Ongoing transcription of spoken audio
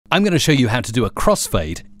I'm going to show you how to do a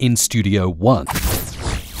crossfade in Studio One.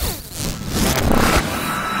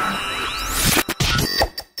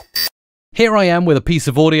 Here I am with a piece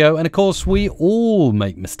of audio, and of course we all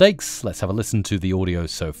make mistakes. Let's have a listen to the audio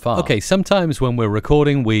so far. Okay, sometimes when we're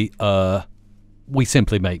recording we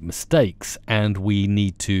simply make mistakes and we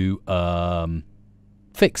need to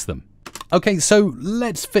fix them. Okay, so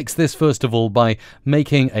let's fix this first of all by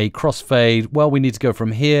making a crossfade. Well, we need to go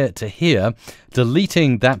from here to here,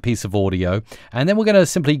 deleting that piece of audio, and then we're going to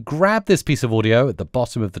simply grab this piece of audio at the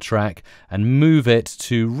bottom of the track and move it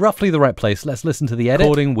to roughly the right place. Let's listen to the edit.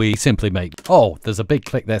 Recording, we simply make... Oh, there's a big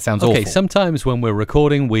click there, sounds awful. Okay, sometimes when we're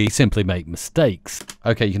recording, we simply make mistakes.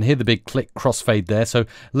 Okay, you can hear the big click crossfade there, so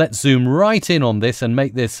let's zoom right in on this and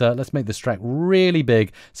make this, let's make this track really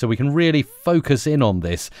big so we can really focus in on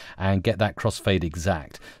this and get that crossfade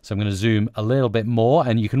exact. So I'm going to zoom a little bit more,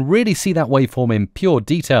 and you can really see that waveform in pure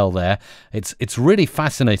detail there. It's really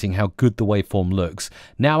fascinating how good the waveform looks.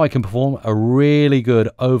 Now I can perform a really good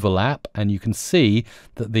overlap, and you can see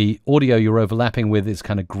that the audio you're overlapping with is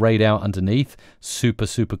kind of grayed out underneath. Super,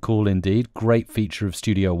 super cool indeed. Great feature of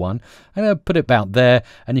Studio One. I'm going to put it about there,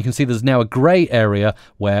 and you can see there's now a gray area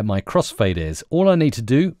where my crossfade is. All I need to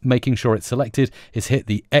do, making sure it's selected, is hit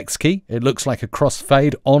the X key. It looks like a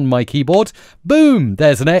crossfade on my keyboard. Boom!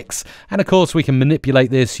 There's an X. And of course we can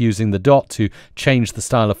manipulate this using the dot to change the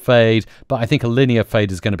style of fade, but I think a linear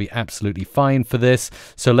fade is going to be absolutely fine for this.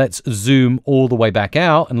 So let's zoom all the way back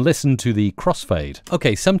out and listen to the crossfade.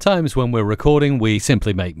 Okay, sometimes when we're recording we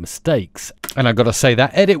simply make mistakes, and I've got to say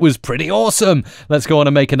that edit was pretty awesome. Let's go on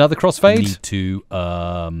and make another crossfade. We need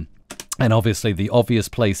to and obviously the obvious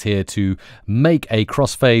place here to make a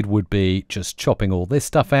crossfade would be just chopping all this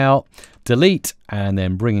stuff out, delete, and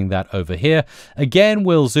then bringing that over here. Again,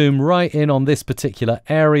 we'll zoom right in on this particular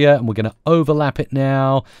area, and we're going to overlap it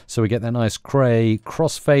now so we get that nice gray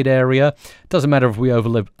crossfade area. Doesn't matter if we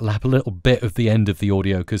overlap a little bit of the end of the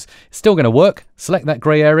audio because it's still going to work. Select that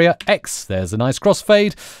gray area, X, there's a nice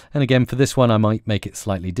crossfade. And again, for this one I might make it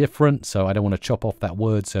slightly different, so I don't want to chop off that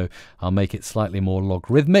word, so I'll make it slightly more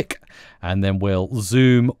logarithmic. And then we'll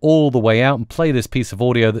zoom all the way out and play this piece of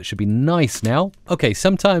audio that should be nice now. Okay,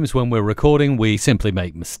 sometimes when we're recording we simply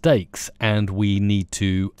make mistakes and we need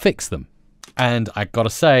to fix them. And I gotta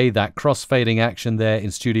say that crossfading action there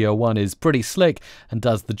in Studio One is pretty slick and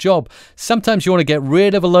does the job. Sometimes you want to get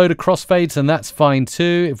rid of a load of crossfades, and that's fine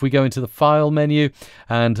too. If we go into the File menu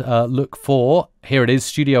and look for, here it is,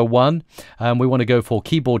 Studio One, and we want to go for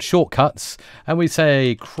keyboard shortcuts, and we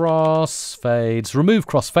say crossfades, remove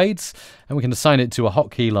crossfades, and we can assign it to a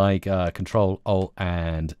hotkey like Control Alt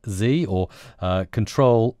and Z, or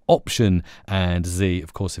Control Option and Z,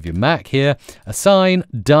 of course, if you're Mac here. Assign,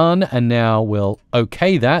 done, and now we'll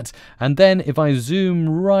OK that. And then if I zoom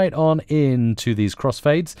right on into these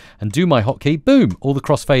crossfades and do my hotkey, boom, all the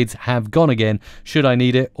crossfades have gone again, should I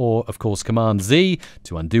need it, or of course Command Z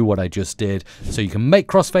to undo what I just did. So you can make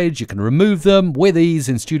crossfades, you can remove them with ease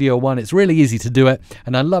in Studio One. It's really easy to do it,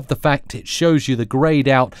 and I love the fact it shows you the grayed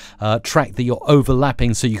out track that you're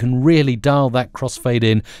overlapping, so you can really dial that crossfade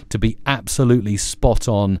in to be absolutely spot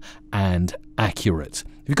on and accurate.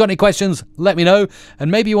 If you've got any questions, let me know, and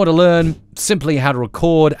maybe you want to learn simply how to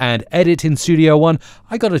record and edit in Studio One.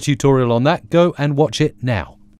 I got a tutorial on that. Go and watch it now.